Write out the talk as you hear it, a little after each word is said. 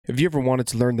Have you ever wanted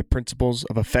to learn the principles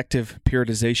of effective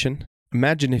periodization?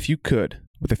 Imagine if you could,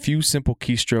 with a few simple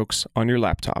keystrokes on your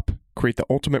laptop, create the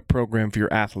ultimate program for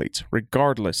your athletes,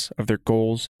 regardless of their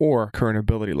goals or current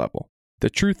ability level. The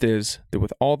truth is that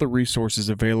with all the resources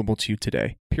available to you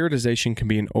today, periodization can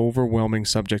be an overwhelming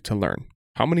subject to learn.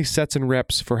 How many sets and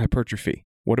reps for hypertrophy?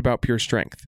 What about pure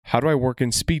strength? How do I work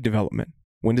in speed development?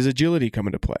 When does agility come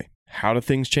into play? How do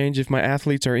things change if my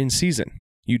athletes are in season?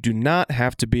 You do not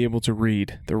have to be able to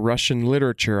read the Russian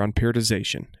literature on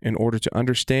periodization in order to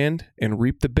understand and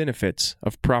reap the benefits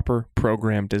of proper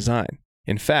program design.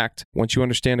 In fact, once you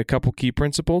understand a couple key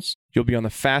principles, you'll be on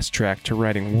the fast track to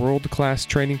writing world-class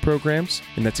training programs,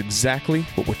 and that's exactly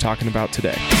what we're talking about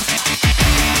today.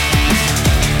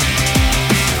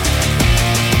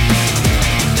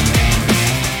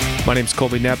 My name's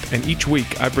Colby Knepp, and each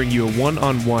week I bring you a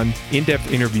one-on-one,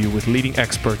 in-depth interview with leading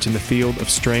experts in the field of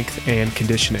strength and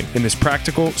conditioning. In this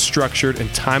practical, structured,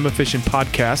 and time-efficient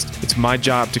podcast, it's my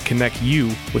job to connect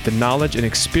you with the knowledge and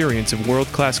experience of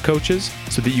world-class coaches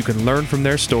so that you can learn from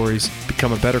their stories,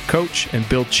 become a better coach, and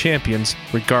build champions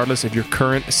regardless of your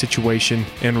current situation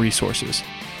and resources.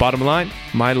 Bottom line,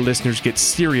 my listeners get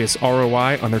serious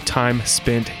ROI on their time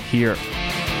spent here.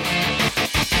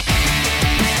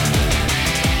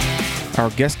 Our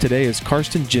guest today is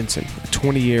Karsten Jensen, a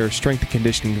 20-year strength and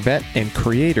conditioning vet and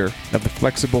creator of the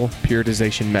flexible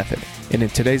periodization method. And in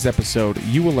today's episode,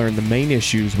 you will learn the main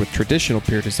issues with traditional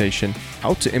periodization,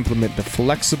 how to implement the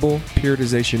flexible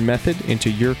periodization method into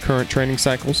your current training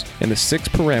cycles, and the 6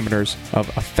 parameters of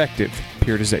effective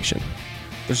periodization.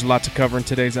 There's a lot to cover in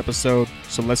today's episode,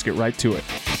 so let's get right to it.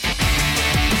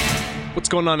 What's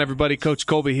going on, everybody? Coach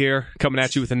Colby here, coming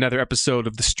at you with another episode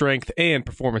of the Strength and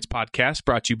Performance Podcast,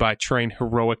 brought to you by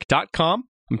TrainHeroic.com.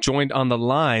 I'm joined on the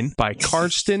line by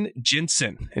Karsten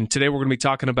Jensen, and today we're going to be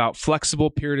talking about flexible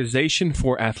periodization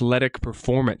for athletic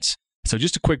performance. So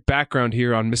just a quick background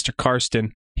here on Mr.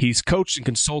 Karsten. He's coached and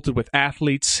consulted with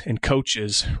athletes and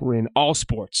coaches in all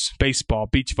sports: baseball,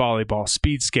 beach volleyball,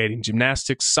 speed skating,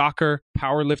 gymnastics, soccer,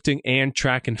 powerlifting, and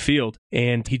track and field.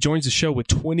 And he joins the show with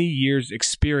 20 years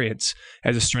experience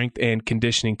as a strength and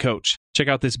conditioning coach. Check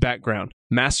out this background: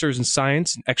 Master's in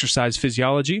Science and Exercise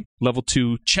Physiology, Level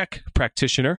 2 Czech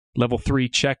Practitioner, Level 3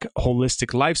 Czech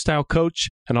Holistic Lifestyle Coach,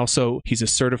 and also he's a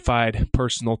certified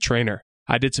personal trainer.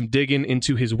 I did some digging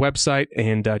into his website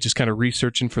and just kind of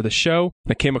researching for the show.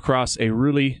 I came across a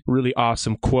really, really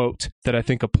awesome quote that I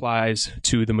think applies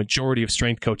to the majority of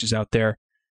strength coaches out there.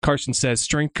 Karsten says,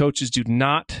 strength coaches do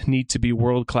not need to be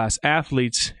world-class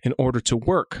athletes in order to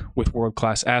work with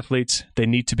world-class athletes. They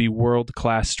need to be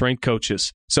world-class strength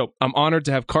coaches. So I'm honored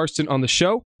to have Karsten on the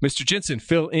show. Mr. Jensen,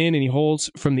 fill in any holes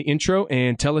from the intro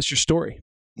and tell us your story.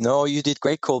 No, you did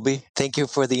great, Colby. Thank you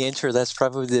for the intro. That's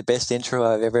probably the best intro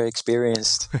I've ever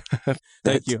experienced.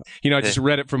 Thank you. I just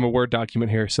read it from a Word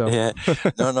document here. So yeah,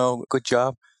 no, good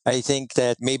job. I think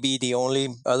that maybe the only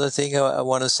other thing I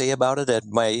want to say about it, that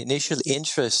my initial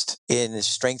interest in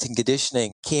strength and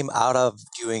conditioning came out of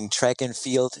doing track and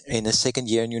field in the second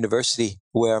year in university,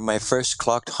 where my first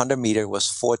clocked 100 meter was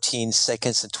 14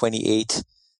 seconds and 28.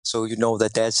 So you know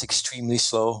that's extremely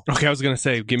slow. Okay, I was going to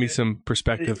say, give me some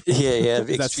perspective. Yeah,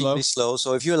 extremely slow.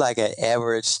 So if you're like an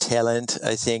average talent,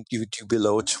 I think you do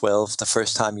below 12 the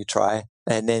first time you try.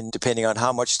 And then depending on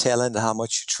how much talent and how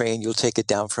much you train, you'll take it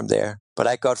down from there. But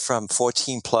I got from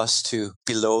 14 plus to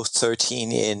below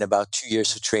 13 in about 2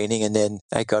 years of training. And then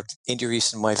I got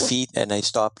injuries in my feet and I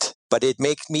stopped. But it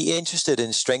made me interested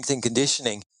in strength and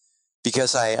conditioning,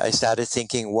 because I started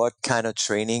thinking, what kind of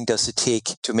training does it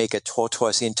take to make a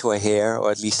tortoise into a hare, or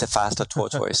at least a faster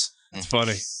tortoise? It's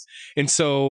funny. And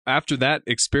so after that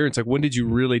experience, when did you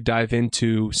really dive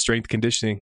into strength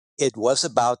conditioning? It was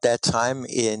about that time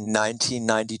in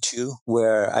 1992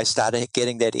 where I started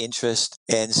getting that interest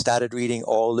and started reading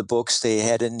all the books they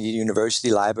had in the university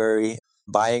library.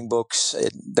 Buying books.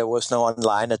 There was no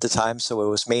online at the time, so it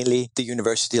was mainly the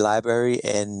university library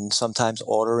and sometimes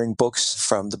ordering books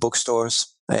from the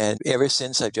bookstores. And ever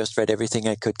since, I've just read everything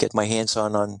I could get my hands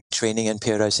on training and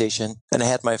periodization. And I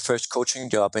had my first coaching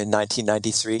job in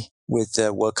 1993 with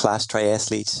world-class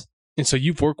triathletes. And so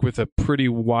you've worked with a pretty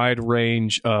wide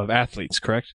range of athletes,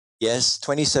 correct? Yes,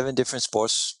 27 different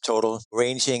sports total,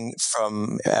 ranging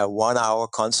from a 1-hour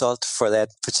consult for that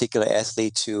particular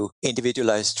athlete to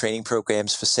individualized training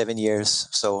programs for 7 years.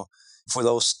 So for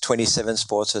those 27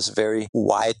 sports, there's a very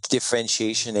wide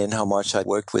differentiation in how much I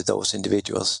worked with those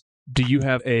individuals. Do you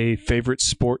have a favorite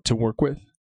sport to work with?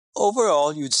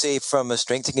 Overall, you'd say from a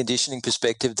strength and conditioning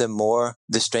perspective, the more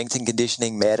the strength and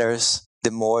conditioning matters,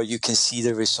 the more you can see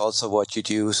the results of what you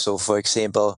do. So, for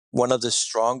example, one of the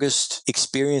strongest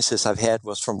experiences I've had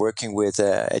was from working with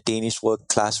a Danish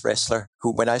world-class wrestler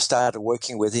who, when I started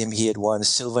working with him, he had won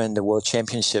silver in the world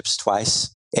championships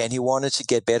twice. And he wanted to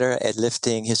get better at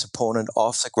lifting his opponent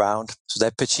off the ground. So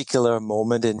that particular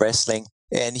moment in wrestling.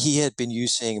 And he had been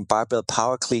using barbell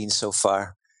power clean so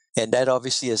far. And that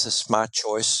obviously is a smart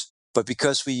choice. But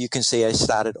because you can say I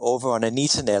started over on a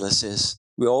needs analysis,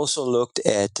 we also looked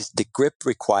at the grip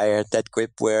required, that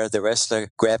grip where the wrestler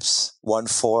grabs one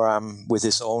forearm with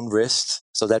his own wrist.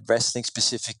 So that wrestling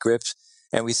specific grip.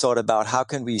 And we thought about how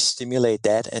can we stimulate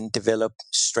that and develop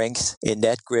strength in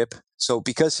that grip. So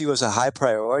because he was a high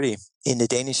priority in the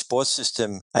Danish sports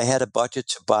system, I had a budget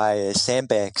to buy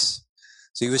sandbags.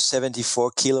 So he was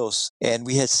 74 kilos. And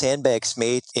we had sandbags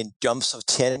made in jumps of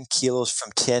 10 kilos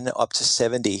from 10 up to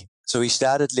 70. So we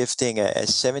started lifting a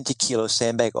 70 kilo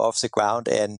sandbag off the ground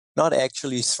and not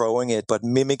actually throwing it, but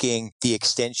mimicking the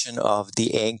extension of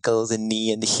the ankle, the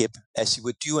knee, and the hip as you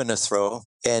would do in a throw.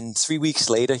 And 3 weeks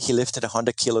later, he lifted a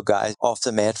 100 kilo guy off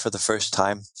the mat for the first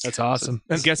time. That's awesome.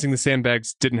 I'm guessing the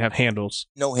sandbags didn't have handles.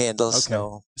 No handles, okay.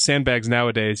 No. Sandbags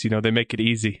nowadays, they make it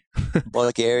easy.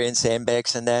 Bulgarian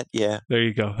sandbags and that, yeah. There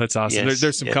you go. That's awesome. Yes,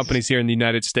 there's some companies here in the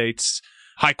United States,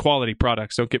 high quality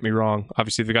products, don't get me wrong.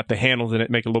 Obviously, they've got the handles in it,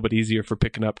 make it a little bit easier for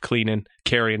picking up, cleaning,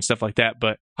 carrying, stuff like that.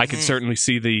 But I could certainly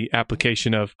see the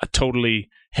application of a totally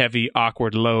heavy,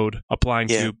 awkward load applying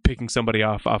to picking somebody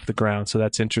off the ground. So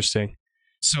that's interesting.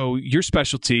 So your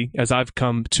specialty, as I've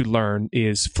come to learn,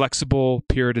 is flexible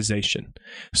periodization.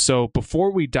 So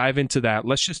before we dive into that,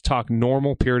 let's just talk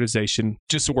normal periodization,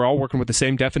 just so we're all working with the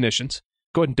same definitions.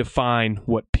 Go ahead and define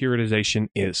what periodization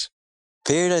is.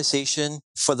 Periodization,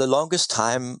 for the longest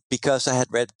time, because I had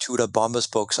read Tudor Bombas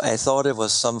books, I thought it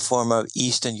was some form of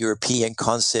Eastern European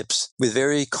concepts with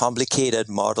very complicated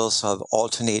models of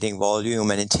alternating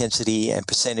volume and intensity and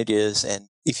percentages. And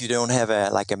if you don't have a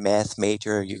math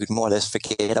major, you could more or less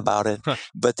forget about it.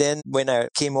 But then when I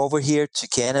came over here to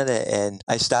Canada and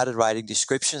I started writing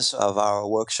descriptions of our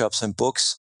workshops and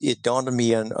books, it dawned on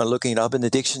me on looking it up in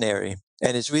the dictionary.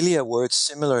 And it's really a word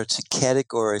similar to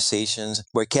categorizations,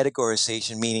 where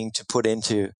categorization meaning to put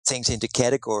things into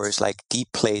categories like deep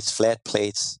plates, flat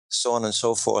plates, so on and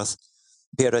so forth.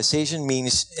 Periodization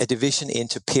means a division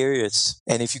into periods.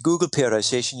 And if you Google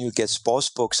periodization, you'll get sports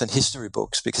books and history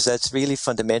books, because that's really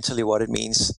fundamentally what it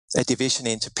means, a division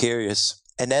into periods.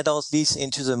 And that all leads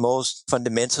into the most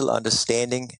fundamental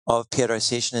understanding of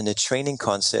periodization in the training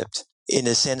concept, in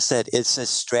the sense that it's a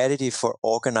strategy for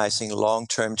organizing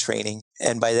long-term training.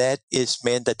 And by that, it's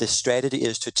meant that the strategy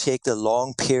is to take the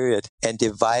long period and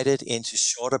divide it into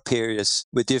shorter periods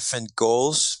with different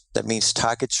goals. That means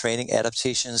target training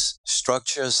adaptations,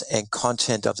 structures, and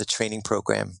content of the training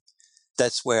program.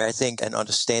 That's where I think an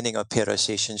understanding of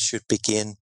periodization should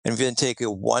begin. And we then take it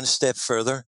one step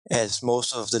further, as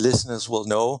most of the listeners will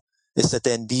know, is that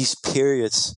then these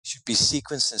periods should be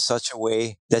sequenced in such a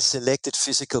way that selected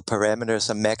physical parameters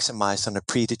are maximized on a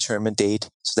predetermined date.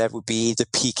 So that would be the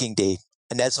peaking date.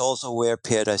 And that's also where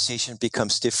periodization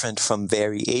becomes different from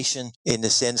variation, in the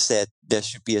sense that there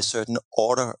should be a certain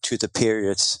order to the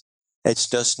periods. It's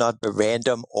just not a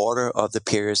random order of the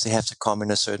periods. They have to come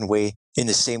in a certain way, in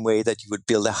the same way that you would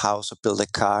build a house or build a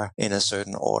car in a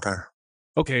certain order.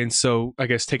 Okay, and so I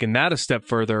guess taking that a step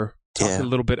further, talk a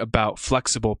little bit about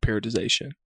flexible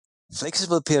periodization.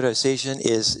 Flexible periodization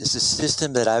is a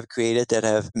system that I've created that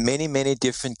have many, many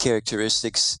different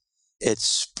characteristics. It's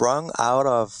sprung out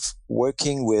of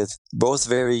working with both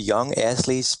very young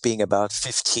athletes being about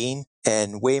 15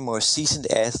 and way more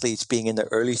seasoned athletes being in the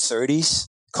early 30s.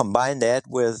 Combine that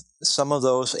with some of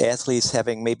those athletes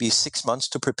having maybe 6 months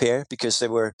to prepare because they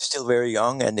were still very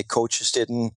young and the coaches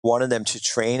didn't want them to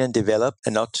train and develop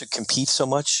and not to compete so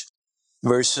much.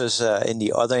 Versus in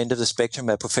the other end of the spectrum,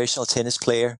 a professional tennis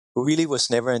player who really was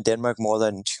never in Denmark more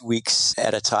than 2 weeks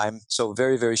at a time. So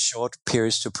very, very short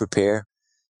periods to prepare.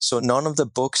 So none of the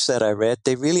books that I read,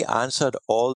 they really answered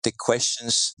all the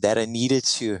questions that I needed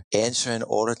to answer in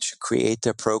order to create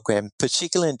their program,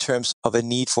 particularly in terms of a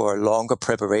need for longer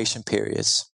preparation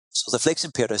periods. So the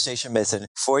flexible periodization method,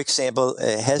 for example,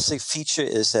 has a feature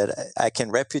is that I can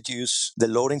reproduce the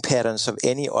loading patterns of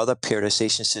any other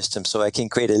periodization system. So I can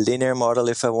create a linear model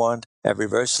if I want, a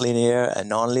reverse linear, a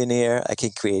nonlinear. I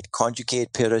can create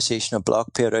conjugate periodization or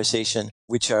block periodization,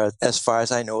 which are, as far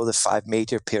as I know, the 5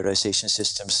 major periodization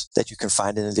systems that you can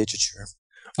find in the literature.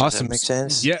 Awesome. Does that make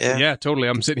sense? Yeah, totally.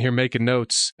 I'm sitting here making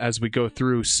notes as we go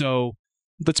through. So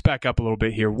let's back up a little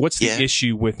bit here. What's the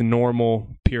issue with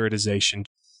normal periodization?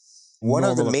 One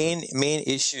of the normal main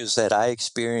issues that I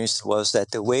experienced was that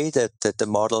the way that the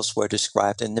models were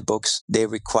described in the books, they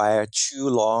require too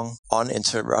long,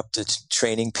 uninterrupted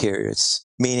training periods.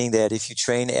 Meaning that if you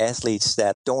train athletes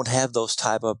that don't have those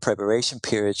type of preparation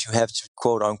periods, you have to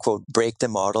quote unquote break the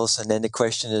models. And then the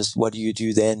question is, what do you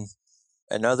do then?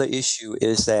 Another issue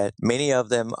is that many of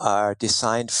them are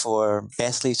designed for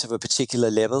athletes of a particular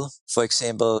level. For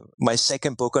example, my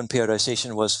second book on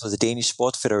periodization was for the Danish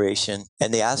Sport Federation,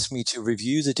 and they asked me to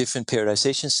review the different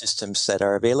periodization systems that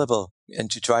are available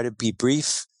and to try to be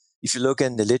brief. If you look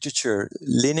in the literature,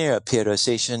 linear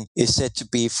periodization is said to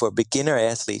be for beginner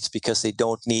athletes because they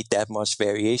don't need that much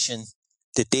variation.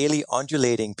 The daily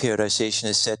undulating periodization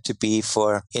is said to be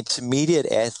for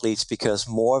intermediate athletes because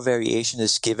more variation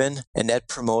is given, and that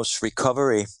promotes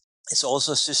recovery. It's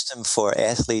also a system for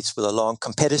athletes with a long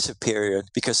competitive period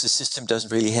because the system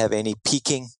doesn't really have any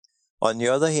peaking. On the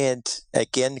other hand,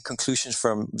 again, the conclusions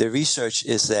from the research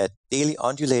is that daily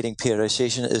undulating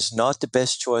periodization is not the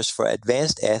best choice for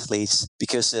advanced athletes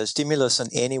because the stimulus on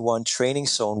any one training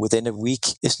zone within a week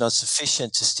is not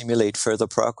sufficient to stimulate further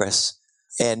progress.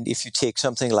 And if you take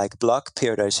something like block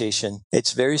periodization,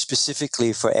 it's very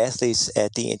specifically for athletes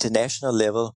at the international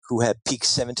level who have peaked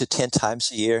 7 to 10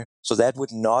 times a year. So that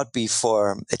would not be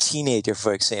for a teenager,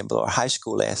 for example, or high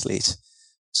school athletes.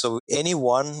 So any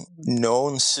one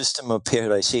known system of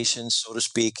periodization, so to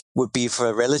speak, would be for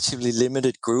a relatively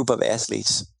limited group of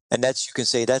athletes. And that's, you can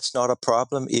say that's not a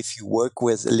problem if you work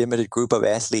with a limited group of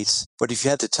athletes. But if you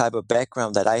have the type of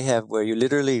background that I have, where you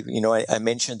literally, I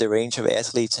mentioned the range of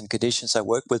athletes and conditions I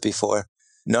worked with before,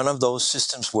 none of those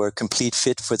systems were a complete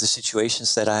fit for the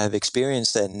situations that I have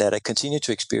experienced and that I continue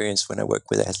to experience when I work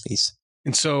with athletes.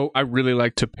 And so I really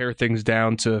like to pare things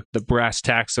down to the brass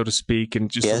tacks, so to speak, and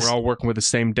just so we're all working with the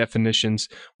same definitions.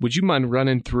 Would you mind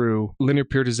running through linear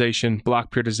periodization,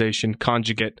 block periodization,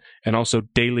 conjugate, and also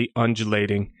daily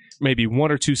undulating? Maybe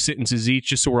one or two sentences each,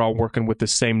 just so we're all working with the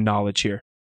same knowledge here.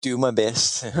 Do my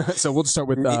best. So we'll start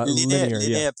with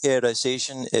linear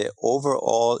periodization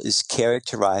overall is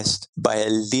characterized by a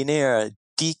linear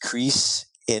decrease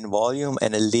in volume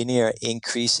and a linear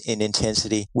increase in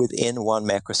intensity within one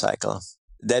macrocycle.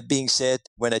 That being said,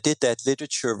 when I did that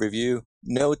literature review,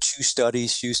 no two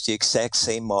studies used the exact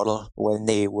same model when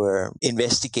they were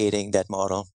investigating that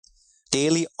model.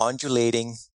 Daily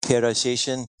undulating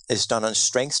periodization is done on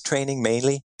strength training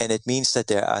mainly, and it means that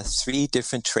there are 3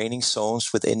 different training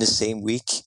zones within the same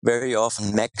week. Very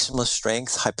often maximal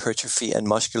strength, hypertrophy, and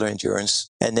muscular endurance.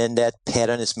 And then that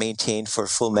pattern is maintained for a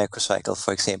full macrocycle,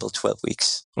 for example, 12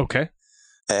 weeks. Okay.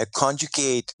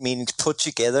 Conjugate meaning put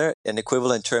together. An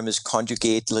equivalent term is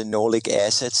conjugate linoleic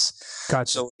acids.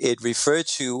 Gotcha. So it referred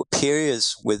to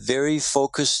periods with very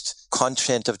focused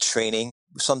content of training,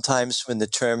 sometimes with the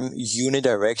term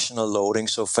unidirectional loading.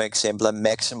 So, for example, a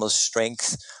maximal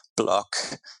strength block,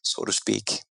 so to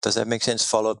speak. Does that make sense?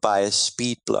 Followed by a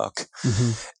speed block.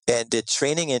 Mm-hmm. And the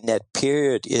training in that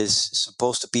period is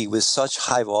supposed to be with such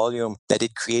high volume that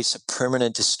it creates a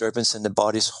permanent disturbance in the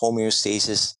body's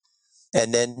homeostasis.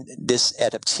 And then this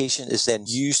adaptation is then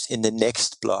used in the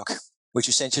next block, which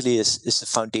essentially is the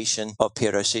foundation of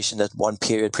periodization, that one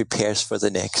period prepares for the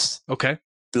next. Okay.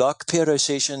 Block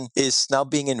periodization is now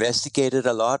being investigated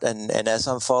a lot, and as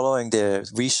I'm following the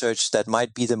research, that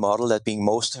might be the model that being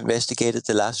most investigated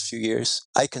the last few years.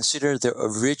 I consider the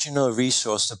original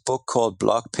resource a book called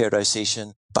Block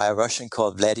Periodization by a Russian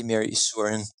called Vladimir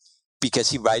Isurin,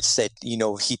 because he writes that,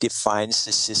 he defines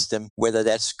the system. Whether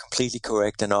that's completely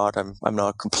correct or not, I'm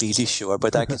not completely sure,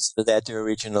 but I consider that the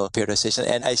original periodization.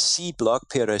 And I see block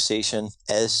periodization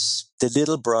as the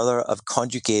little brother of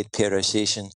conjugate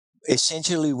periodization,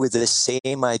 essentially with the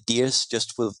same ideas,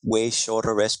 just with way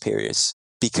shorter rest periods,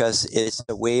 because it's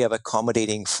a way of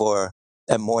accommodating for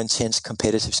a more intense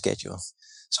competitive schedule.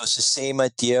 So it's the same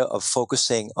idea of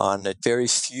focusing on a very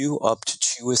few, up to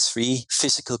 2 or 3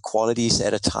 physical qualities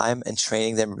at a time and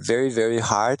training them very, very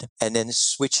hard, and then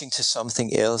switching to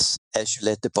something else as you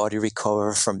let the body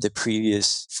recover from the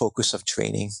previous focus of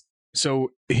training. So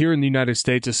here in the United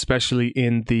States, especially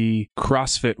in the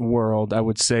CrossFit world, I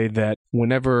would say that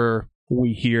whenever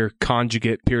we hear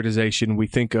conjugate periodization, we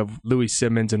think of Louis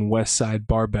Simmons and Westside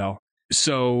Barbell.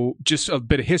 So just a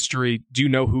bit of history. Do you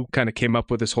know who kind of came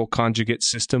up with this whole conjugate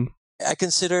system? I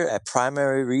consider a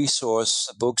primary resource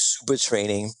the book Super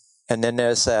Training. And then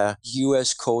there's a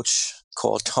U.S. coach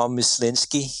called Tom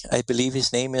Myslinski, I believe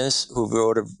his name is, who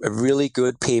wrote a really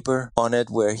good paper on it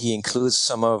where he includes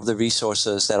some of the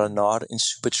resources that are not in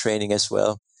Super Training as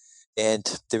well.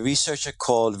 And the researcher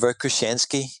called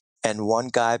Verkhoshansky and one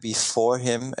guy before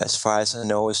him, as far as I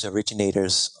know, is the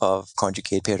originators of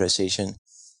conjugate periodization.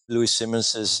 Louis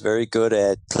Simmons is very good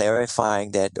at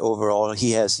clarifying that overall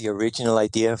he has the original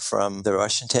idea from the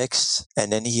Russian texts, and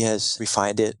then he has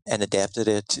refined it and adapted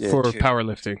it for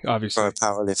powerlifting, obviously. For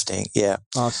powerlifting, yeah.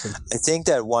 Awesome. I think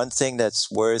that one thing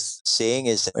that's worth saying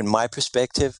is, in my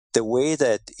perspective, the way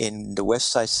that in the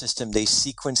Westside system they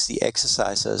sequence the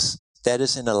exercises, that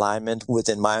is in alignment with,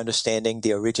 in my understanding,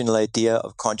 the original idea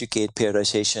of conjugate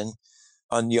periodization.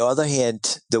 On the other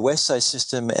hand, the Westside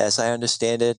system, as I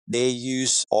understand it, they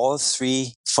use all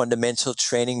three fundamental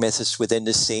training methods within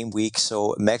the same week.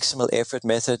 So maximal effort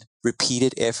method,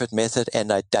 repeated effort method,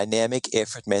 and a dynamic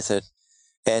effort method.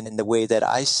 And in the way that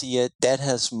I see it, that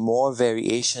has more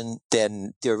variation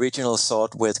than the original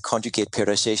thought with conjugate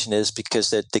periodization is, because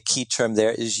the key term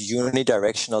there is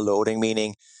unidirectional loading,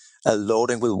 meaning a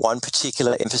loading with one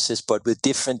particular emphasis, but with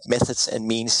different methods and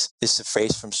means, is the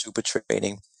phrase from Super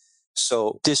Training.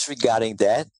 So disregarding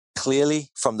that, clearly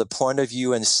from the point of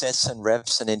view and sets and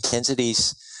reps and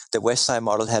intensities, the Westside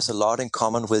model has a lot in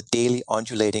common with daily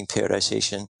undulating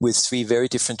periodization with three very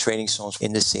different training zones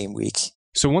in the same week.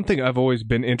 So one thing I've always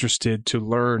been interested to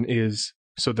learn is,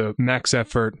 so the max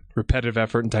effort, repetitive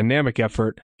effort, and dynamic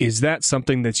effort, is that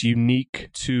something that's unique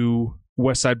to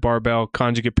Westside Barbell,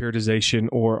 conjugate periodization,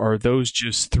 or are those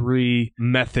just three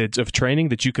methods of training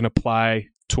that you can apply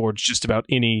towards just about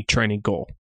any training goal?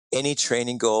 Any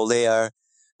training goal. They are.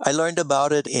 I learned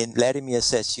about it in Vladimir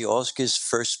Zasiorsky's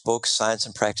first book, Science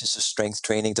and Practice of Strength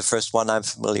Training, the first one I'm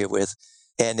familiar with.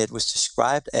 And it was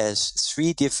described as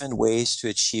three different ways to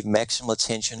achieve maximal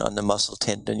tension on the muscle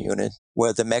tendon unit,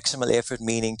 where the maximal effort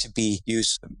meaning to be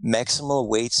use maximal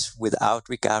weights without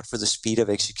regard for the speed of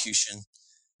execution.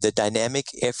 The dynamic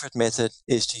effort method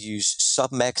is to use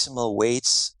submaximal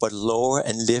weights, but lower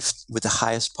and lift with the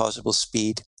highest possible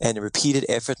speed. And the repeated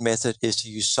effort method is to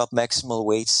use submaximal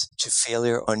weights to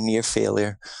failure or near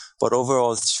failure. But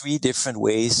overall, three different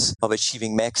ways of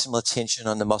achieving maximal tension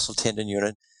on the muscle tendon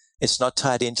unit. It's not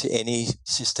tied into any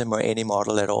system or any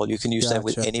model at all. You can use that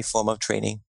with any form of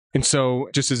training. And so,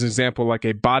 just as an example, like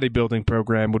a bodybuilding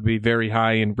program would be very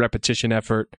high in repetition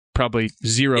effort, probably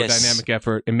zero dynamic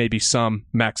effort, and maybe some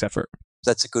max effort.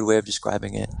 That's a good way of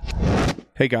describing it.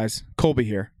 Hey guys, Colby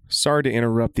here. Sorry to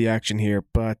interrupt the action here,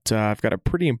 but I've got a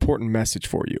pretty important message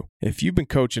for you. If you've been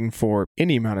coaching for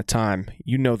any amount of time,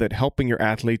 you know that helping your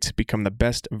athletes become the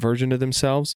best version of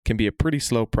themselves can be a pretty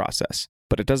slow process,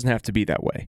 but it doesn't have to be that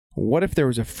way. What if there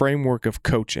was a framework of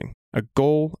coaching, a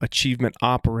goal achievement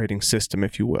operating system,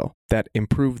 if you will, that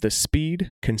improved the speed,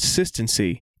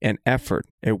 consistency, and effort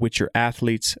at which your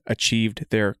athletes achieved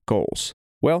their goals?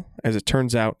 Well, as it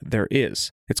turns out, there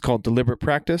is. It's called deliberate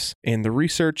practice, and the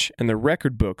research and the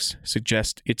record books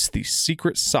suggest it's the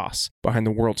secret sauce behind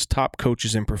the world's top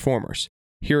coaches and performers.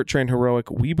 Here at Train Heroic,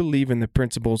 we believe in the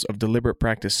principles of deliberate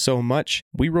practice so much,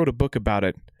 we wrote a book about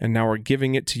it, and now we're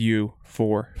giving it to you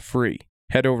for free.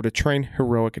 Head over to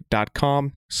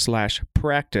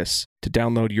trainheroic.com/practice to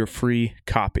download your free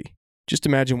copy. Just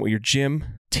imagine what your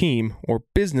gym, team, or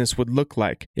business would look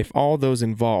like if all those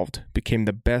involved became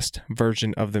the best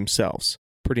version of themselves.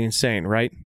 Pretty insane,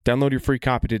 right? Download your free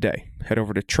copy today. Head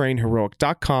over to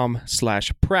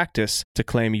trainheroic.com/practice to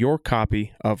claim your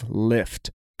copy of Lift.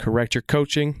 Correct your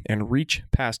coaching and reach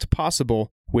past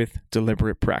possible with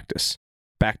deliberate practice.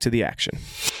 Back to the action.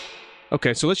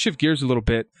 Okay, so let's shift gears a little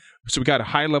bit. So we got a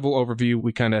high-level overview.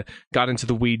 We kind of got into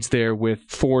the weeds there with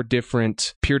 4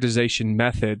 different periodization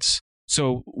methods.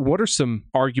 So what are some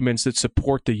arguments that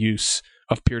support the use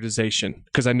of periodization?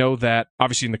 Because I know that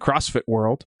obviously in the CrossFit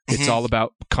world, it's all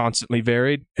about constantly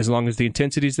varied. As long as the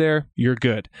intensity's there, you're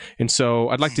good. And so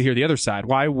I'd like to hear the other side.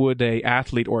 Why would an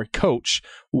athlete or a coach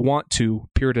want to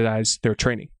periodize their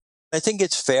training? I think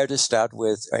it's fair to start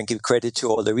with and give credit to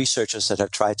all the researchers that have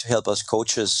tried to help us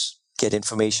coaches get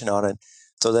information on it.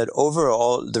 So that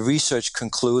overall, the research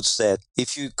concludes that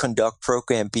if you conduct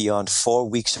program beyond 4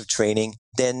 weeks of training,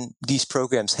 then these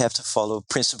programs have to follow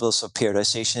principles of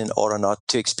periodization in order not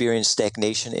to experience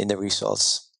stagnation in the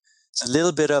results. It's a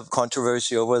little bit of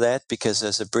controversy over that because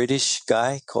there's a British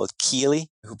guy called Keeley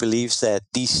who believes that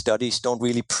these studies don't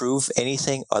really prove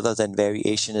anything other than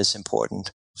variation is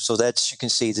important. So that's, you can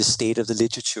say, the state of the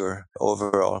literature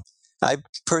overall. I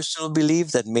personally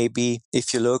believe that maybe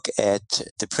if you look at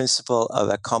the principle of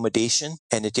accommodation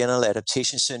and the general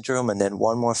adaptation syndrome, and then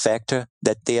one more factor,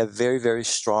 that they are very, very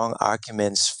strong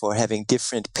arguments for having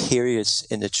different periods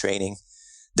in the training.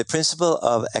 The principle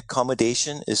of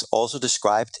accommodation is also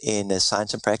described in the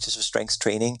Science and Practice of Strength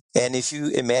Training. And if you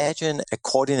imagine a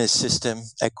coordinate system,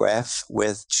 a graph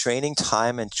with training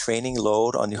time and training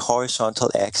load on the horizontal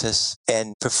axis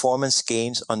and performance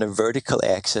gains on the vertical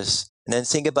axis, And then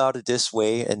think about it this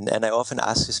way, and I often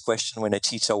ask this question when I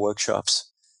teach our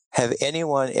workshops. Have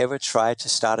anyone ever tried to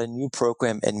start a new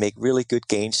program and make really good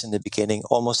gains in the beginning?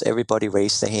 Almost everybody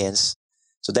raised their hands.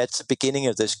 So that's the beginning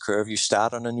of this curve. You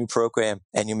start on a new program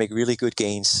and you make really good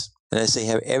gains. And I say,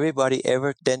 have everybody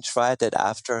ever then tried that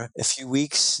after a few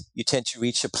weeks, you tend to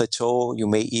reach a plateau? You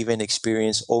may even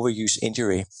experience overuse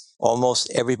injury.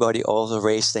 Almost everybody also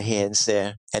raised their hands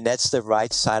there. And that's the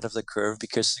right side of the curve,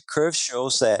 because the curve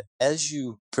shows that as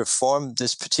you perform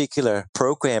this particular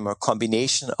program or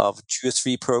combination of 2 or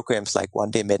 3 programs like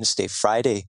One Day Wednesday,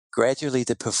 Friday, gradually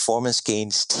the performance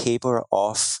gains taper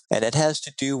off. And it has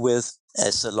to do with,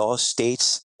 as the law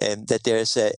states, that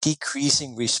there's a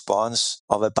decreasing response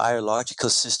of a biological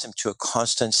system to a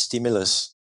constant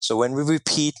stimulus. So when we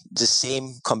repeat the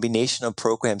same combination of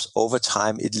programs over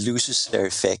time, it loses their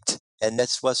effect. And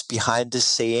that's what's behind this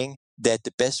saying that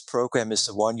the best program is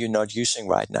the one you're not using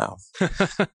right now.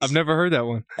 I've never heard that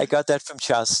one. I got that from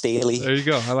Charles Staley. There you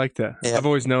go. I like that. Yeah. I've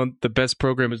always known the best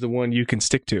program is the one you can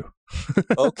stick to.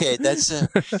 Okay, that's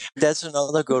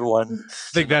another good one.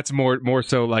 I think that's more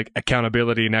so like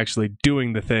accountability and actually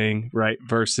doing the thing, right,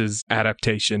 versus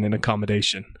adaptation and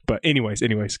accommodation. But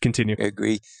anyways, continue. I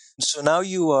agree. So now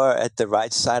you are at the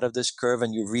right side of this curve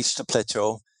and you've reached the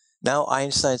plateau. Now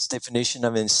Einstein's definition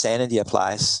of insanity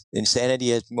applies.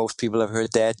 Insanity, as most people have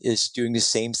heard that, is doing the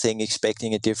same thing,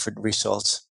 expecting a different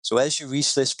result. So as you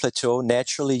reach this plateau,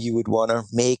 naturally you would want to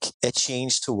make a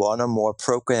change to one or more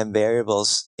program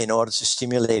variables in order to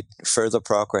stimulate further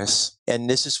progress. And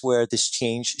this is where this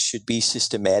change should be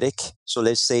systematic. So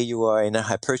let's say you are in a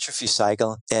hypertrophy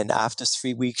cycle and after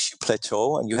 3 weeks you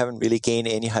plateau and you haven't really gained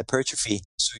any hypertrophy.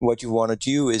 So what you want to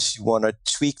do is you want to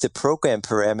tweak the program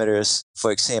parameters.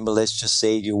 For example, let's just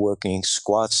say you're working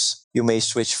squats. You may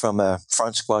switch from a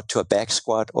front squat to a back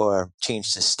squat, or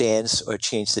change the stance, or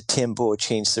change the tempo, or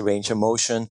change the range of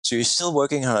motion. So you're still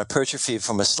working on hypertrophy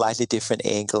from a slightly different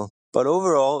angle. But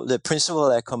overall, the principle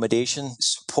of accommodation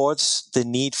supports the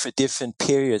need for different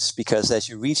periods, because as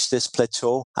you reach this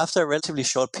plateau, after a relatively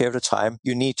short period of time,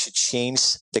 you need to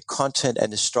change the content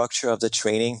and the structure of the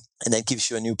training, and that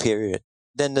gives you a new period.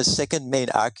 Then the second main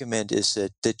argument is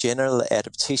the general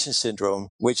adaptation syndrome,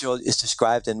 which is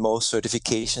described in most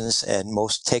certifications and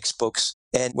most textbooks,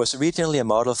 and was originally a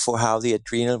model for how the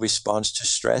adrenal responds to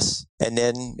stress. And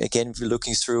then again, if you're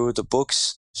looking through the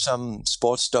books, some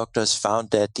sports doctors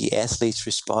found that the athletes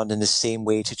respond in the same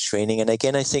way to training. And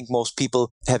again, I think most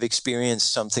people have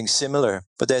experienced something similar.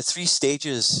 But there are 3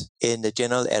 stages in the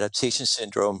general adaptation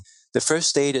syndrome. The first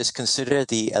stage is considered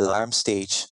the alarm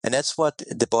stage, and that's what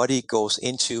the body goes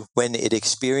into when it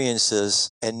experiences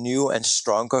a new and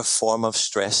stronger form of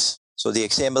stress. So the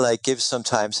example I give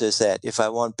sometimes is that if I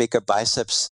want bigger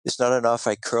biceps, it's not enough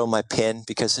I curl my pen,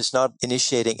 because it's not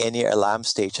initiating any alarm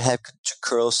stage. I have to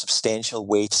curl substantial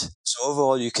weight. So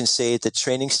overall, you can say the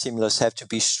training stimulus have to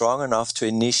be strong enough to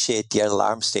initiate the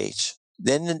alarm stage.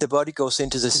 Then the body goes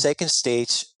into the second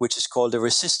stage, which is called the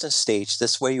resistance stage.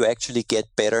 That's where you actually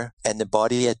get better and the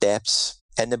body adapts.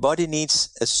 And the body needs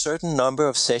a certain number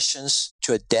of sessions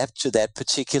to adapt to that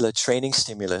particular training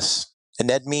stimulus.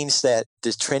 And that means that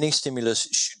the training stimulus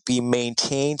should be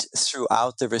maintained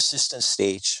throughout the resistance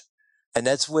stage. And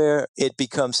that's where it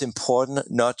becomes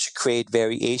important not to create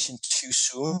variation too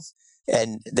soon,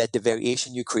 and that the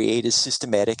variation you create is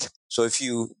systematic. So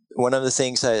one of the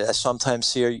things I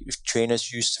sometimes hear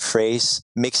trainers use the phrase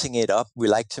mixing it up. We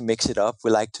like to mix it up.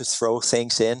 We like to throw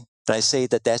things in. And I say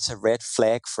that that's a red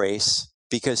flag phrase,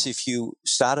 because if you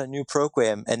start a new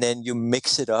program and then you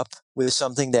mix it up with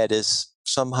something that is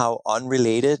somehow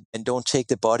unrelated and don't take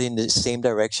the body in the same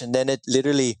direction, then it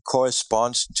literally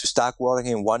corresponds to start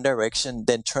walking in one direction,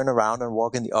 then turn around and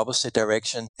walk in the opposite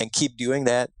direction and keep doing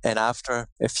that. And after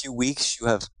a few weeks, you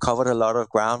have covered a lot of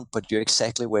ground, but you're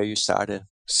exactly where you started.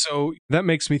 So that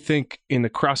makes me think, in the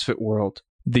CrossFit world,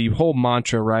 the whole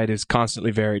mantra, right, is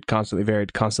constantly varied, constantly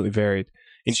varied, constantly varied.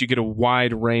 And you get a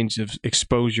wide range of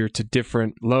exposure to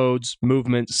different loads,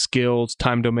 movements, skills,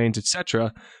 time domains,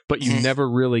 etc. But you never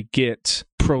really get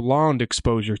prolonged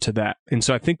exposure to that. And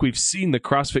so I think we've seen the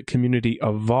CrossFit community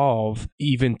evolve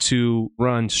even to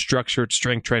run structured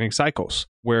strength training cycles,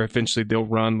 where eventually they'll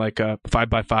run like a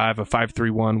 5x5, a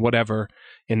 5-3-1, whatever.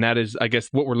 And that is, I guess,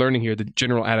 what we're learning here. The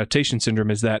general adaptation syndrome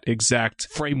is that exact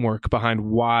framework behind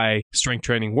why strength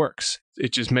training works.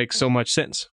 It just makes so much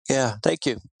sense. Yeah, thank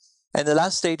you. And the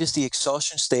last stage is the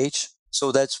exhaustion stage.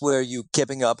 So that's where you're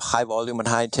keeping up high volume and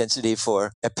high intensity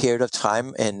for a period of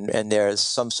time. And there's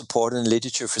some support in the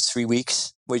literature for 3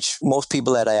 weeks, which most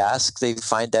people that I ask, they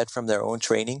find that from their own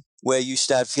training. where you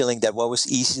start feeling that what was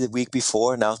easy the week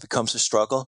before now becomes a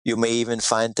struggle. You may even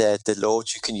find that the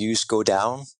loads you can use go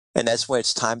down. And that's where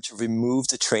it's time to remove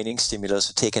the training stimulus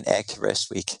or take an active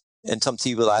rest week. And some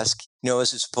people ask,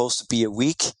 is it supposed to be a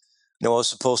week? No, it's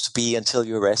supposed to be until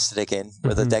you're rested again.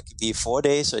 Whether that could be 4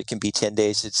 days or it can be 10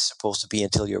 days, it's supposed to be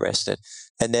until you're rested.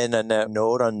 And then a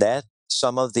note on that,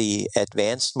 some of the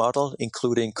advanced model,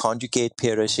 including conjugate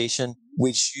periodization,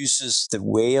 which uses the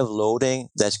way of loading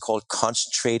that's called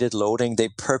concentrated loading. They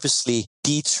purposely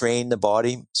detrain the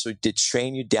body. So they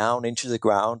train you down into the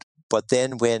ground. But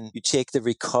then when you take the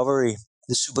recovery,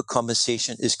 the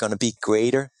supercompensation is going to be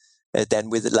greater than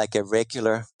with like a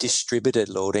regular distributed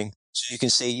loading. So you can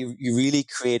say you really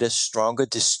create a stronger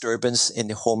disturbance in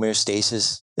the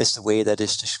homeostasis. That's the way that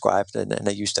is described, and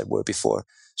I used that word before.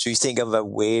 So you think of a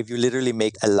wave, you literally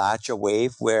make a larger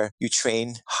wave where you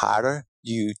train harder,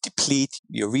 you deplete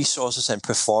your resources and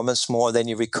performance more than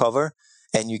you recover,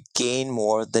 and you gain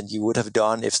more than you would have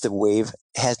done if the wave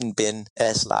hadn't been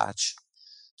as large.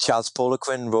 Charles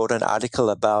Poliquin wrote an article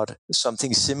about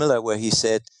something similar where he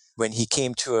said when he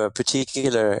came to a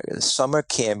particular summer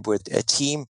camp with a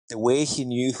team, the way he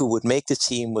knew who would make the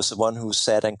team was the one who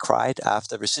sat and cried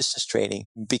after resistance training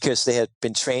because they had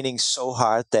been training so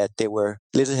hard that they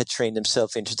literally had trained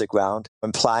themselves into the ground,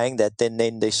 implying that then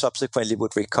they subsequently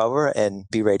would recover and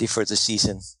be ready for the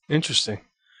season. Interesting.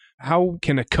 How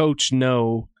can a coach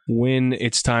know when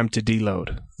it's time to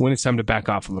deload, when it's time to back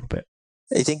off a little bit?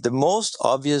 I think the most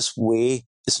obvious way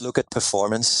is look at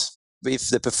performance. If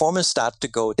the performance starts to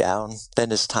go down,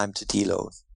 then it's time to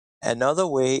deload. Another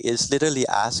way is literally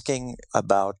asking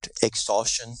about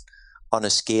exhaustion on a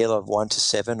scale of 1 to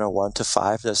 7 or 1 to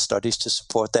 5. There's studies to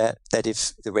support that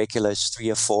if the regular is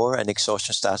 3 or 4 and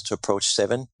exhaustion starts to approach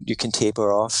 7, you can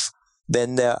taper off.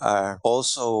 Then there are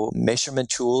also measurement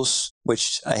tools,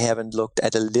 which I haven't looked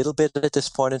at a little bit at this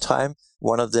point in time.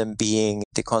 One of them being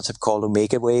the concept called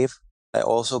Omega Wave. I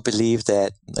also believe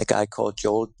that a guy called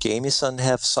Joel Jamieson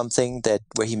have something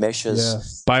where he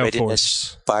measures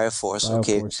Bioforce. Bioforce,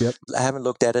 okay. Yep. I haven't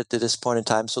looked at it at this point in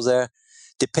time. So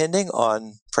depending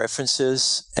on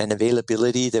preferences and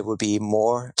availability, there will be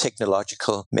more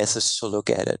technological methods to look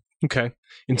at it. Okay.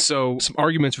 And so some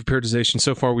arguments for periodization.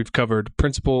 So far we've covered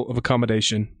principle of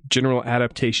accommodation, general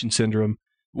adaptation syndrome.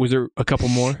 Was there a couple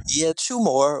more? Yeah, 2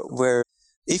 more where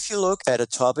if you look at a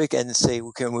topic and say,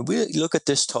 okay, when we look at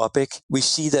this topic, we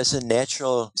see there's a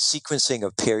natural sequencing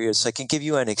of periods. I can give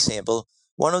you an example.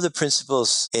 One of the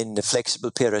principles in the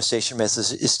flexible periodization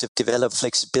methods is to develop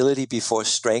flexibility before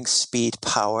strength, speed,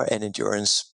 power, and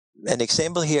endurance. An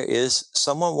example here is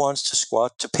someone wants to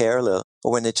squat to parallel, but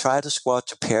when they try to squat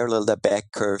to parallel, their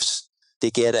back curves.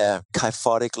 They get a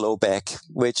kyphotic low back,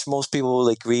 which most people will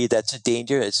agree that's a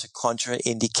danger. It's a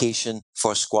contraindication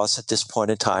for squats at this point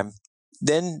in time.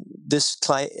 Then this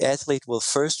athlete will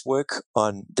first work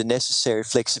on the necessary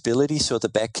flexibility so the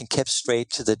back can keep straight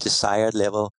to the desired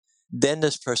level. Then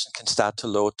this person can start to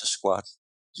load the squat.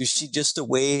 You see, just the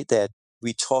way that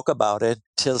we talk about it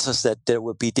tells us that there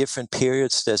will be different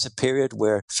periods. There's a period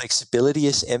where flexibility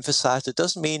is emphasized. It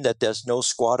doesn't mean that there's no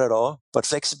squat at all, but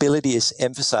flexibility is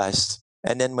emphasized.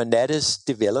 And then when that is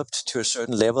developed to a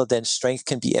certain level, then strength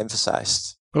can be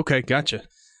emphasized. Okay, gotcha.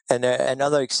 And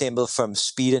another example from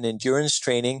speed and endurance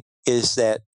training is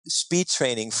that speed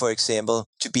training, for example,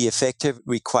 to be effective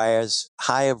requires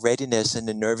higher readiness in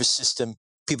the nervous system.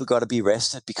 People got to be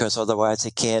rested because otherwise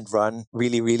they can't run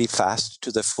really, really fast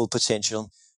to their full potential.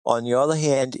 On the other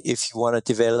hand, if you want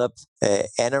to develop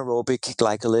anaerobic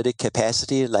glycolytic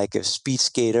capacity like a speed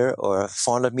skater or a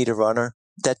 400-meter runner,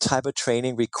 that type of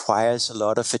training requires a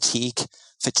lot of fatigue.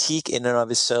 Fatigue in and of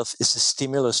itself is a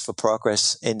stimulus for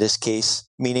progress in this case,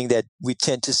 meaning that we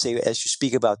tend to say, as you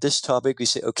speak about this topic, we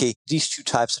say, okay, these 2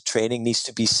 types of training needs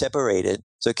to be separated.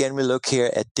 So again, we look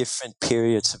here at different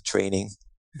periods of training.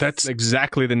 That's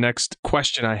exactly the next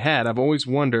question I had. I've always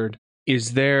wondered,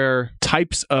 is there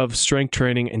types of strength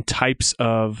training and types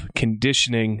of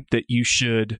conditioning that you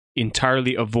should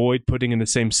entirely avoid putting in the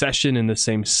same session, in the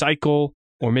same cycle?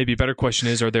 Or maybe a better question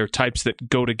is, are there types that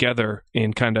go together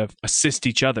and kind of assist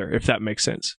each other, if that makes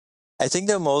sense? I think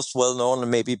the most well-known and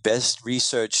maybe best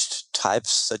researched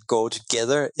types that go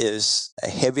together is a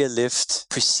heavier lift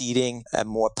preceding a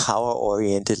more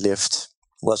power-oriented lift,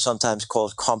 what's sometimes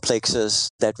called complexes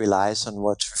that relies on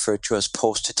what's referred to as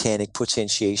post-tetanic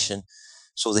potentiation.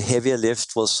 So the heavier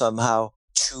lift will somehow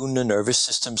tune the nervous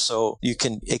system so you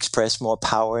can express more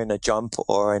power in a jump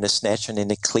or in a snatch and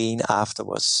in a clean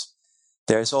afterwards.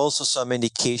 There's also some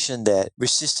indication that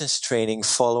resistance training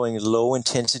following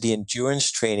low-intensity endurance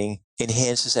training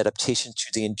enhances adaptation to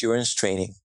the endurance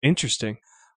training. Interesting.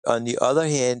 On the other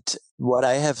hand, what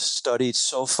I have studied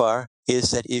so far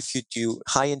is that if you do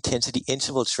high intensity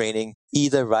interval training,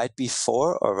 either right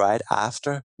before or right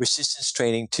after resistance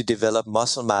training to develop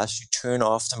muscle mass, you turn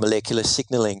off the molecular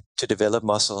signaling to develop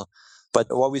muscle. But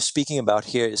what we're speaking about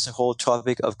here is the whole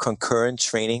topic of concurrent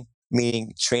training,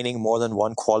 meaning training more than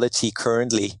one quality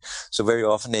currently. So very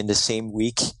often in the same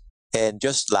week. And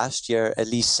just last year, at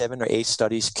least 7 or 8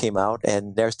 studies came out,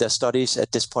 and there's studies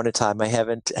at this point in time I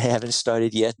haven't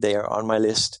studied yet. They are on my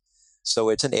list. So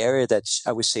it's an area that's,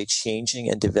 I would say, changing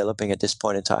and developing at this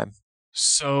point in time.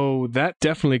 So that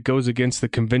definitely goes against the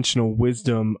conventional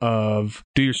wisdom of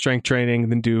do your strength training,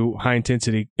 then do high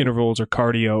intensity intervals or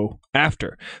cardio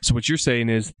after. So what you're saying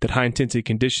is that high intensity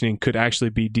conditioning could actually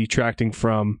be detracting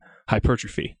from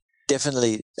hypertrophy.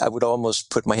 Definitely, I would almost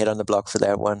put my head on the block for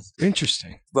that one.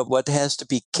 Interesting. But what has to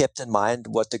be kept in mind,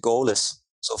 what the goal is.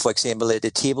 So for example,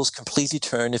 the tables completely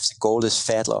turn if the goal is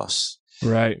fat loss.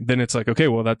 Right. Then it's like, okay,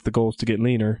 well, that's the goal is to get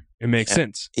leaner. It makes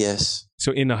sense. Yes.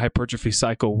 So in a hypertrophy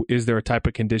cycle, is there a type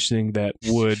of conditioning that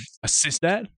would assist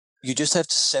that? You just have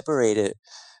to separate it.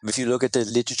 If you look at the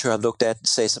literature I've looked at, it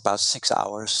says about 6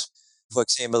 hours. For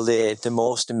example, the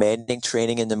most demanding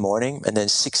training in the morning, and then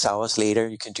 6 hours later,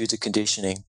 you can do the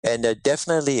conditioning. And there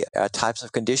definitely are types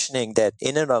of conditioning that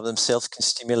in and of themselves can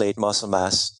stimulate muscle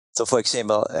mass. So for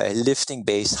example,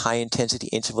 lifting-based high-intensity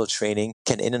interval training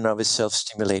can in and of itself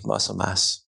stimulate muscle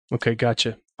mass. Okay,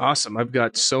 gotcha. Awesome. I've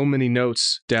got so many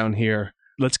notes down here.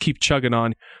 Let's keep chugging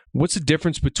on. What's the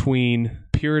difference between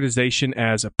periodization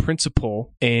as a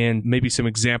principle and maybe some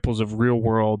examples of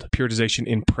real-world periodization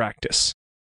in practice?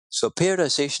 So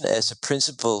periodization as a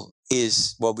principle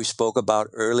is what we spoke about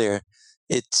earlier.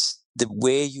 It's the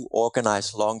way you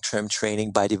organize long-term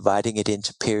training by dividing it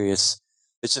into periods.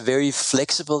 It's a very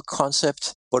flexible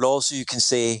concept, but also you can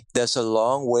say there's a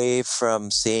long way from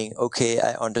saying, okay,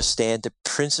 I understand the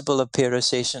principle of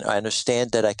periodization. I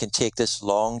understand that I can take this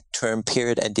long-term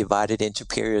period and divide it into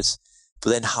periods. But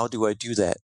then how do I do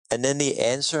that? And then the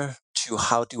answer to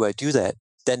how do I do that?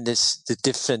 Then there's the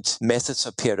different methods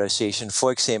of periodization.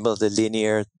 For example, the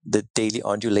linear, the daily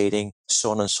undulating, so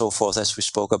on and so forth, as we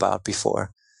spoke about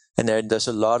before. And there's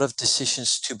a lot of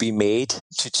decisions to be made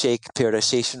to take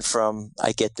periodization from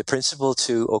I get the principle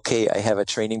to, okay, I have a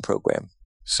training program.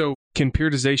 So can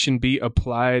periodization be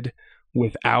applied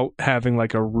without having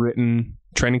like a written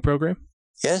training program?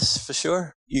 Yes, for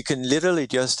sure. You can literally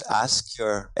just ask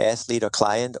your athlete or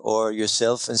client or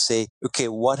yourself and say, okay,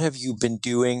 what have you been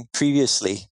doing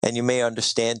previously? And you may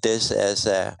understand this as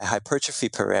hypertrophy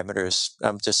parameters.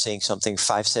 I'm just saying something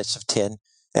 5 sets of 10.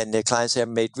 And the clients have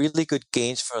made really good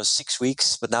gains for 6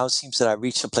 weeks, but now it seems that I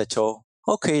reached a plateau.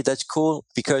 Okay, that's cool,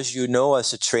 because you know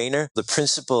as a trainer, the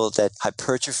principle that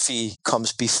hypertrophy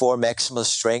comes before maximal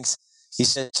strength. He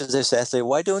said to this athlete,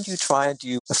 why don't you try and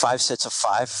do 5 sets of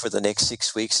 5 for the next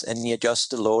 6 weeks and you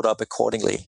adjust the load up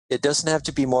accordingly? It doesn't have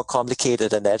to be more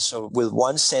complicated than that. So with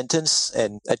one sentence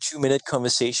and a 2-minute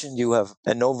conversation, you have,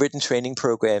 and no written training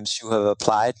programs, you have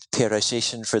applied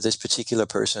periodization for this particular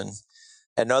person.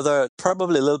 Another,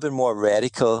 probably a little bit more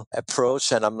radical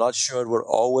approach, and I'm not sure it would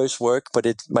always work, but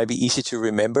it might be easy to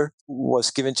remember,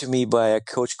 was given to me by a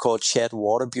coach called Chad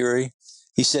Waterbury.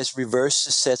 He says reverse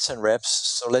the sets and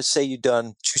reps. So let's say you've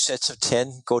done 2 sets of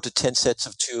 10, go to 10 sets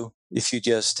of 2. If you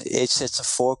just 8 sets of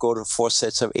 4, go to 4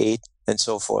 sets of 8, and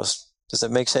so forth. Does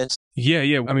that make sense?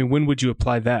 Yeah. I mean, when would you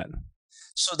apply that?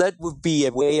 So that would be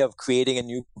a way of creating a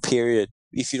new period.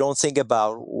 If you don't think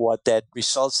about what that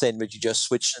results in, but you just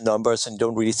switch the numbers and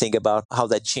don't really think about how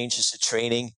that changes the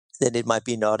training, then it might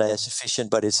be not as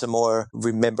efficient, but it's a more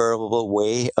rememberable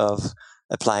way of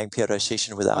applying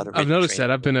periodization without a I've noticed that.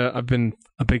 I've been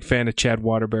a big fan of Chad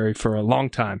Waterbury for a long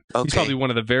time. Okay. He's probably one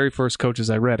of the very first coaches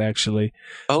I read, actually,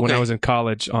 when I was in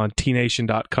college on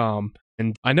tnation.com.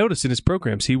 And I noticed in his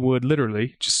programs, he would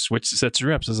literally just switch the sets of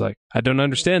reps. I was like, I don't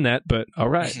understand that, but all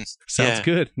right. Sounds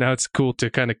good. Now it's cool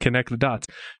to kind of connect the dots.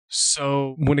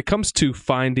 So when it comes to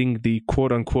finding the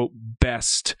quote unquote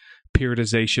best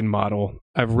periodization model,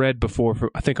 I've read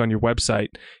before, I think on your website,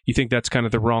 you think that's kind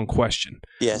of the wrong question.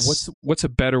 Yes. What's a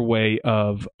better way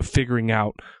of figuring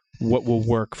out what will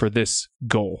work for this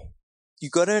goal? You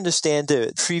got to understand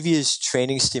the previous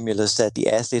training stimulus that the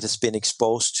athlete has been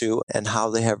exposed to and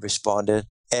how they have responded.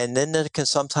 And then there can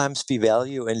sometimes be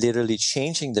value in literally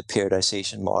changing the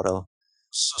periodization model.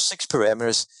 So 6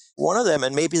 parameters. One of them,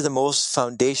 and maybe the most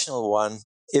foundational one,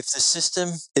 if the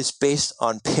system is based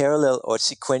on parallel or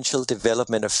sequential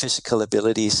development of physical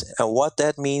abilities. And what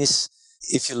that means,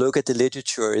 if you look at the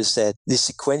literature, is that the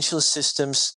sequential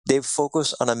systems, they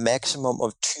focus on a maximum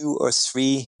of 2 or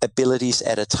 3 abilities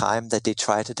at a time that they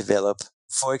try to develop.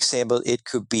 For example, it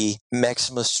could be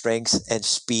maximal strength and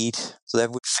speed. So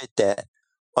that would fit that.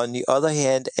 On the other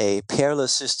hand, a parallel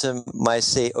system might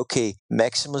say, okay,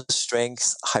 maximal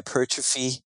strength,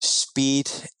 hypertrophy,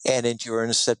 speed, and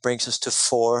endurance. That brings us to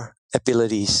 4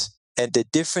 abilities. And the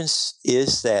difference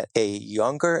is that a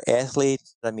younger athlete,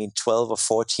 12 or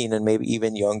 14 and maybe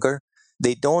even younger,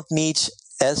 they don't need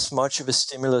as much of a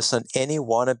stimulus on any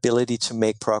one ability to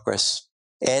make progress.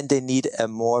 And they need a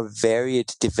more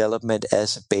varied development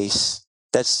as a base.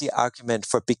 That's the argument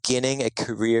for beginning a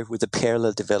career with a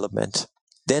parallel development.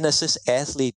 Then as this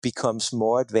athlete becomes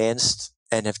more advanced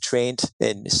and have trained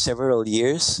in several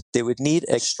years, they would need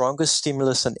a stronger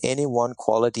stimulus on any one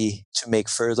quality to make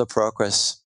further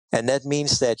progress. And that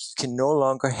means that you can no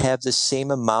longer have the same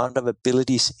amount of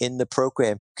abilities in the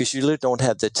program because you literally don't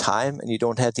have the time and you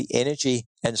don't have the energy.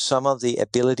 And some of the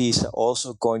abilities are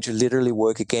also going to literally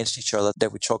work against each other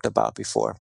that we talked about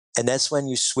before. And that's when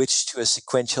you switch to a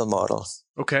sequential model.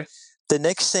 Okay. The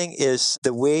next thing is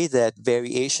the way that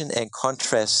variation and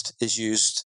contrast is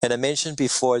used. And I mentioned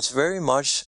before, it's very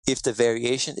much if the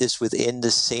variation is within the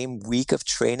same week of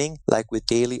training, like with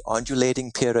daily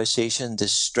undulating periodization, the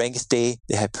strength day,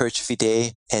 the hypertrophy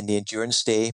day, and the endurance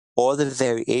day, or the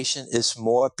variation is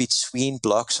more between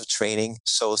blocks of training.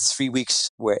 So 3 weeks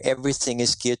where everything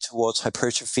is geared towards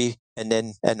hypertrophy, and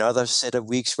then another set of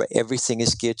weeks where everything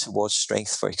is geared towards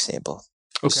strength, for example.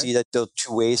 You see that there are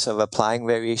 2 ways of applying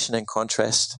variation and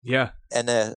contrast. Yeah. And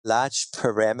a large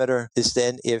parameter is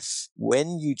then if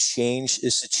when you change,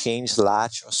 is the change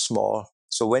large or small?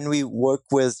 So when we work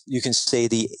with, you can say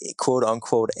the quote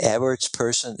unquote average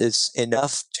person, it's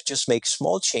enough to just make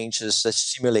small changes that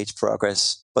stimulate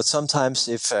progress. But sometimes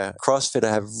if a CrossFitter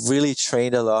have really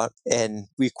trained a lot and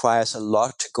requires a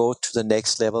lot to go to the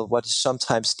next level, what is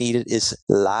sometimes needed is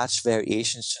large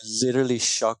variations to literally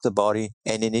shock the body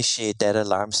and initiate that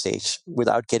alarm stage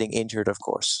without getting injured, of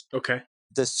course. Okay.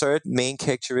 The third main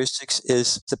characteristics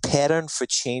is the pattern for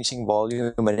changing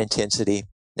volume and intensity.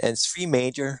 And 3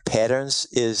 major patterns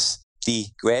is the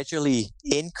gradually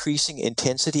increasing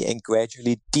intensity and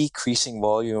gradually decreasing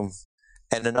volume.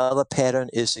 And another pattern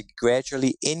is a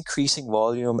gradually increasing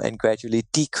volume and gradually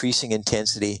decreasing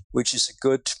intensity, which is a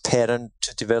good pattern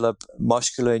to develop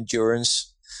muscular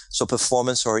endurance. So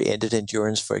performance-oriented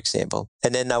endurance, for example.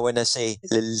 And then now when I say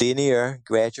linear,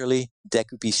 gradually, that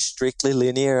could be strictly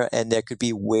linear and there could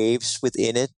be waves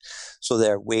within it. So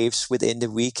there are waves within the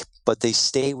week, but they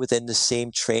stay within the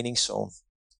same training zone.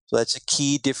 So that's a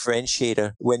key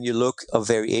differentiator when you look at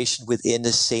variation within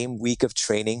the same week of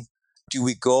training. Do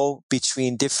we go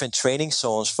between different training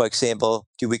zones? For example,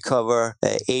 do we cover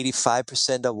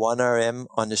 85% of 1RM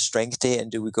on the strength day?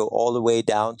 And do we go all the way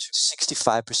down to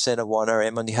 65% of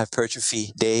 1RM on the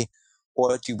hypertrophy day?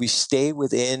 Or do we stay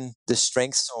within the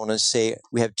strength zone and say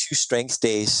we have 2 strength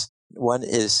days? One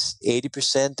is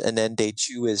 80% and then day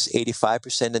 2 is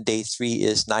 85% and day 3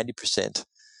 is 90%.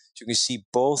 So you can see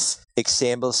both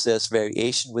examples, there's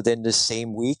variation within the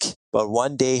same week, but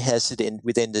one day has it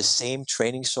within the same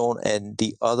training zone and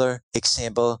the other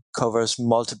example covers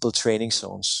multiple training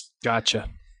zones. Gotcha.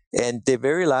 And the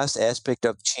very last aspect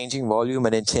of changing volume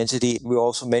and intensity we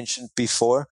also mentioned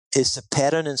before is the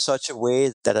pattern in such a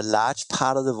way that a large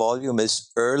part of the volume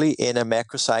is early in a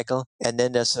macro cycle and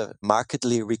then there's a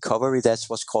markedly recovery. That's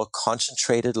what's called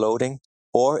concentrated loading.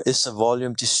 Or is the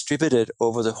volume distributed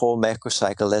over the whole macro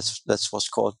cycle? That's what's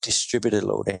called distributed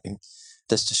loading.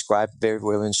 That's described very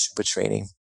well in super training.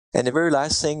 And the very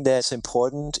last thing that's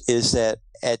important is that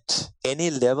at any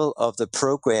level of the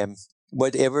program,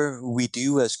 whatever we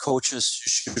do as coaches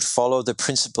should follow the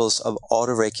principles of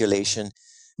autoregulation,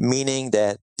 meaning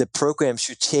that the program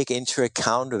should take into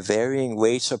account the varying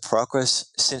rates of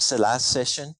progress since the last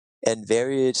session and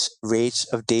various rates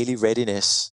of daily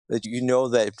readiness. That you know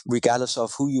that regardless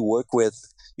of who you work with,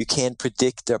 you can't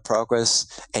predict their progress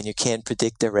and you can't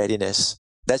predict their readiness.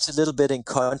 That's a little bit in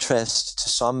contrast to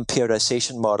some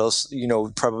periodization models.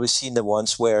 Probably seen the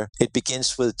ones where it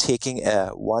begins with taking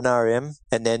a 1RM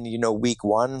and then, week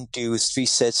 1, do 3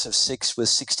 sets of 6 with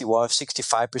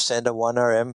 65% of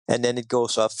 1RM. And then it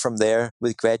goes up from there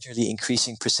with gradually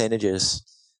increasing percentages.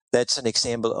 That's an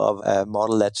example of a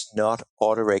model that's not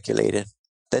autoregulated.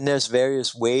 Then there's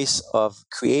various ways of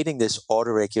creating this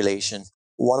autoregulation.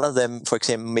 One of them, for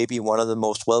example, maybe one of the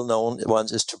most well-known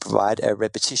ones is to provide a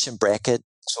repetition bracket.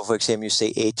 So, for example, you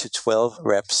say 8 to 12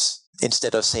 reps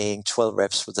instead of saying 12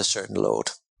 reps with a certain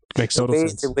load. Makes total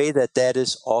sense. The way that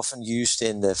is often used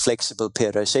in the flexible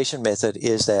periodization method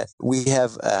is that we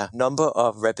have a number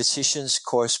of repetitions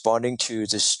corresponding to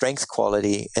the strength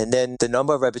quality, and then the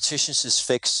number of repetitions is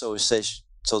fixed. So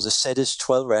the set is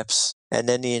 12 reps. And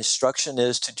then the instruction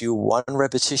is to do 1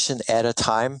 repetition at a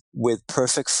time with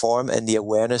perfect form and the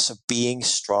awareness of being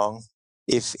strong.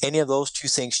 If any of those 2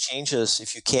 things changes,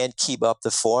 if you can't keep up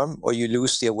the form or you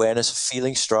lose the awareness of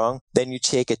feeling strong, then you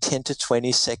take a 10 to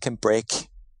 20 second break.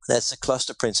 That's the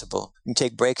cluster principle. You can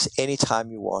take breaks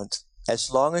anytime you want.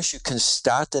 As long as you can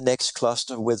start the next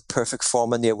cluster with perfect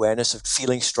form and the awareness of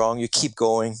feeling strong, you keep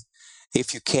going.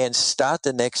 If you can't start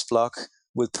the next block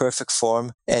with perfect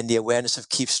form and the awareness of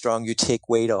keep strong, you take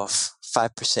weight off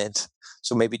 5%.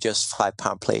 So maybe just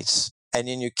 5-pound plates. And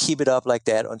then you keep it up like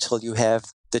that until you have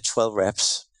the 12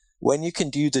 reps. When you can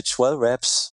do the 12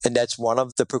 reps, and that's one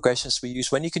of the progressions we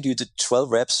use, when you can do the 12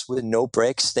 reps with no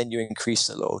breaks, then you increase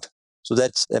the load. So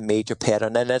that's a major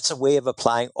pattern. And that's a way of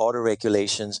applying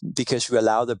auto-regulations because we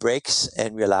allow the breaks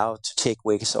and we allow to take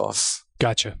weights off.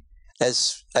 Gotcha.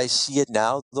 As I see it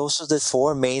now, those are the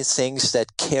 4 main things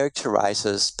that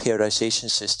characterizes periodization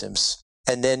systems.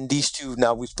 And then these 2,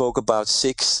 now we spoke about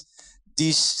 6.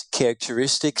 These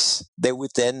characteristics, they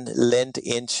would then lend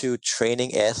into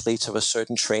training athletes of a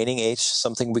certain training age,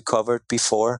 something we covered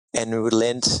before, and it would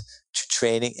lend to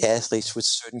training athletes with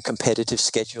certain competitive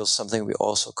schedules, something we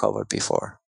also covered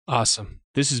before. Awesome.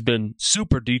 This has been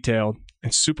super detailed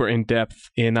and super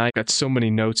in-depth, and I got so many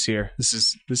notes here. This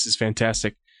is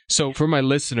fantastic. So for my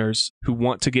listeners who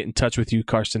want to get in touch with you,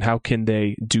 Karsten, how can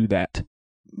they do that?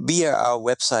 Via our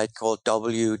website called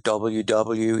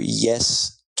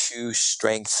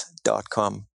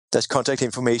yes2strength.com. That's contact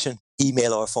information,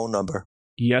 email or phone number.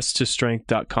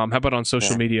 yes2strength.com. How about on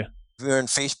social media? We're on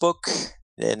Facebook,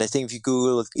 and I think if you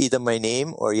Google either my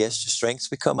name or Yes to Strength,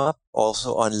 we come up.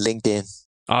 Also on LinkedIn.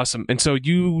 Awesome. And so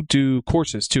you do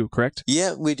courses too, correct?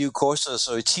 Yeah, we do courses.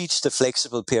 So we teach the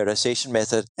flexible periodization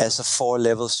method as a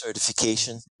 4-level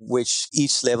certification, which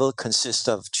each level consists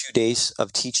of 2 days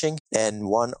of teaching and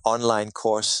 1 online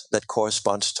course that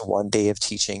corresponds to 1 day of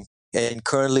teaching. And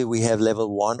currently we have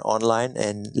level 1 online,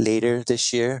 and later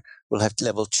this year we'll have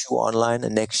level 2 online,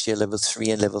 and next year level 3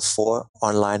 and level 4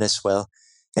 online as well.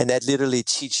 And that literally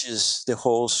teaches the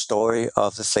whole story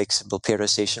of the flexible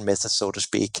periodization method, so to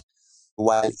speak.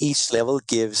 While each level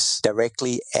gives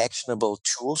directly actionable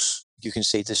tools, you can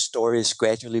say the story is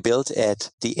gradually built.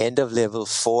 At the end of level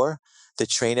 4, the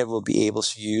trainer will be able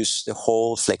to use the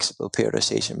whole flexible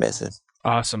periodization method.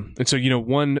 Awesome. And so,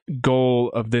 one goal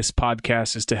of this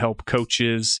podcast is to help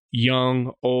coaches,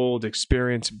 young, old,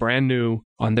 experienced, brand new,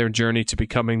 on their journey to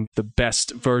becoming the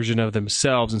best version of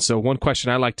themselves. And so one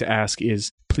question I like to ask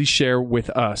is, please share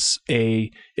with us an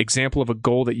example of a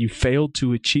goal that you failed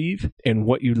to achieve and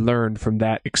what you learned from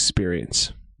that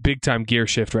experience. Big time gear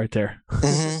shift right there.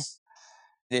 Mm-hmm.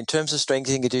 In terms of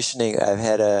strength and conditioning, I've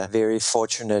had a very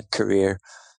fortunate career,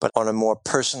 but on a more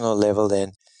personal level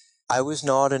then. I was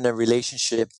not in a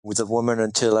relationship with a woman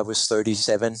until I was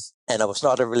 37, and I was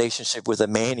not in a relationship with a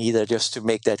man either, just to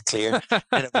make that clear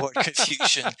and avoid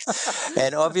confusion.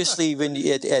 And obviously, when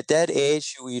you, at that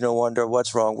age, you wonder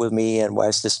what's wrong with me and why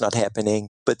is this not happening.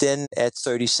 But then at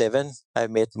 37, I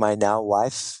met my now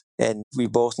wife, and we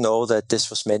both know that this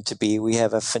was meant to be. We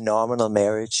have a phenomenal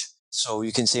marriage. So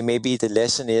you can say maybe the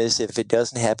lesson is if it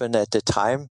doesn't happen at the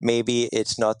time, maybe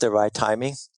it's not the right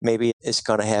timing. Maybe it's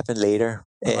going to happen later.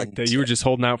 I like that. You were just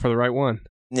holding out for the right one.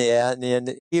 Yeah.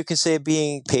 And you can say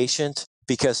being patient,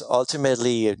 because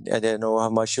ultimately, I don't know how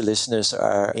much your listeners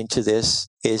are into this,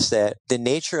 is that the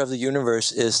nature of the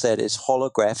universe is that it's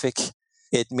holographic.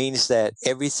 It means that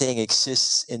everything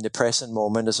exists in the present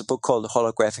moment. There's a book called The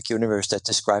Holographic Universe that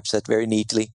describes that very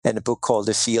neatly, and a book called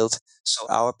The Field. So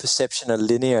our perception of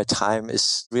linear time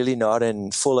is really not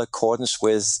in full accordance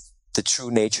with the true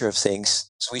nature of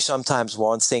things. So we sometimes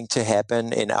want things to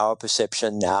happen in our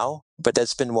perception now, but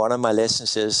that's been one of my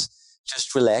lessons is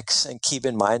just relax and keep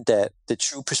in mind that the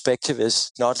true perspective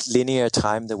is not linear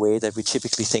time the way that we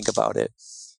typically think about it.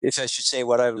 If I should say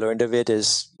what I've learned of it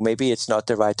is maybe it's not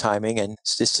the right timing. And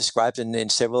it's described in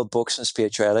several books on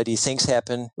spirituality. Things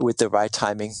happen with the right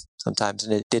timing sometimes,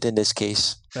 and it did in this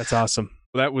case. That's awesome.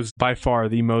 That was by far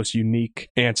the most unique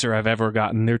answer I've ever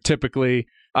gotten. They're typically,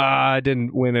 I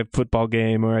didn't win a football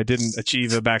game or I didn't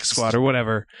achieve a back squat or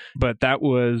whatever. But that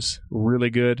was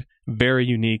really good, very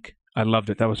unique. I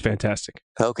loved it. That was fantastic.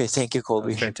 Okay, thank you,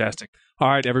 Colby. Fantastic. All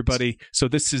right, everybody. So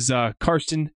this is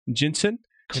Karsten Jinsen.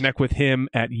 Connect with him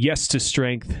at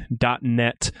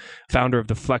yes2strength.net, founder of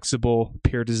the Flexible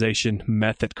Periodization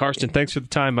Method. Karsten, thanks for the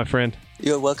time, my friend.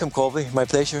 You're welcome, Colby. My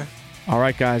pleasure. All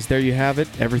right, guys, there you have it.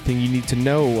 Everything you need to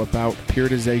know about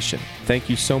periodization. Thank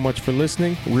you so much for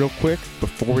listening. Real quick,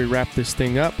 before we wrap this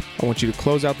thing up, I want you to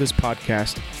close out this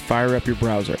podcast, fire up your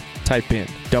browser, type in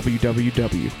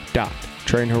www.trainingpeak.com.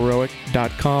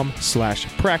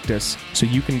 trainheroic.com/practice so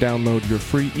you can download your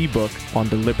free ebook on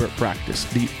Deliberate Practice,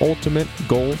 the ultimate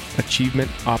goal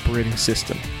achievement operating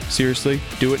system. Seriously,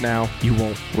 do it now. You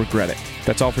won't regret it.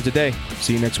 That's all for today.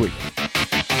 See you next week.